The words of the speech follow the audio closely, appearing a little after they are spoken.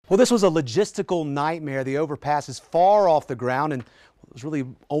Well, this was a logistical nightmare. The overpass is far off the ground, and there's really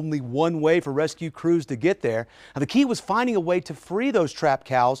only one way for rescue crews to get there. Now, the key was finding a way to free those trapped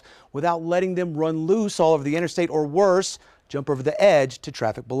cows without letting them run loose all over the interstate, or worse, jump over the edge to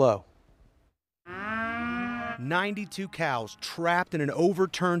traffic below. 92 cows trapped in an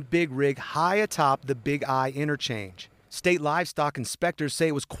overturned big rig high atop the Big I interchange. State livestock inspectors say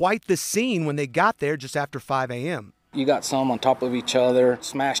it was quite the scene when they got there just after 5 a.m. You got some on top of each other,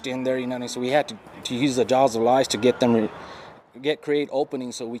 smashed in there, so we had to use the jaws of life to create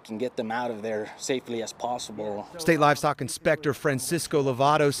openings so we can get them out of there safely as possible. State livestock inspector Francisco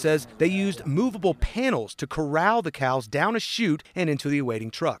Lovato says they used movable panels to corral the cows down a chute and into the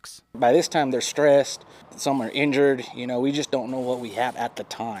awaiting trucks. By this time they're stressed, some are injured, we just don't know what we have at the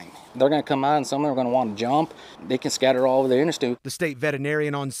time. They're going to come out and some are going to want to jump. They can scatter all over the interstate. The state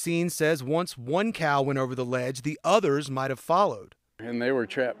veterinarian on scene says once one cow went over the ledge, the others might have followed. And they were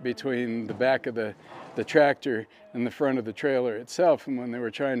trapped between the back of the tractor and the front of the trailer itself. And when they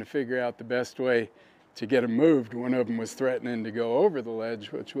were trying to figure out the best way to get them moved, one of them was threatening to go over the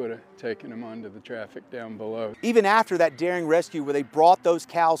ledge, which would have taken them onto the traffic down below. Even after that daring rescue where they brought those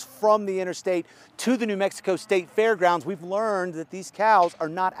cows from the interstate to the New Mexico State Fairgrounds, we've learned that these cows are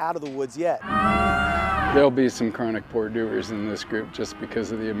not out of the woods yet. There'll be some chronic poor doers in this group just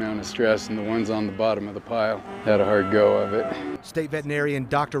because of the amount of stress, and the ones on the bottom of the pile had a hard go of it. State veterinarian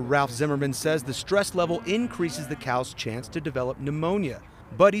Dr. Ralph Zimmerman says the stress level increases the cow's chance to develop pneumonia.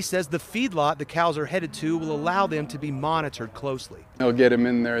 But he says the feedlot the cows are headed to will allow them to be monitored closely. They'll get them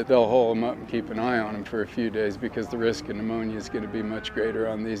in there, they'll haul them up and keep an eye on them for a few days because the risk of pneumonia is going to be much greater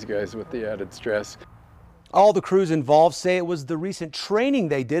on these guys with the added stress. All the crews involved say it was the recent training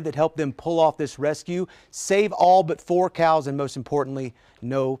they did that helped them pull off this rescue, save all but 4 cows, and most importantly,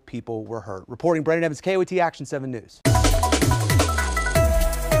 no people were hurt. Reporting, Brandon Evans, KOAT Action 7 News.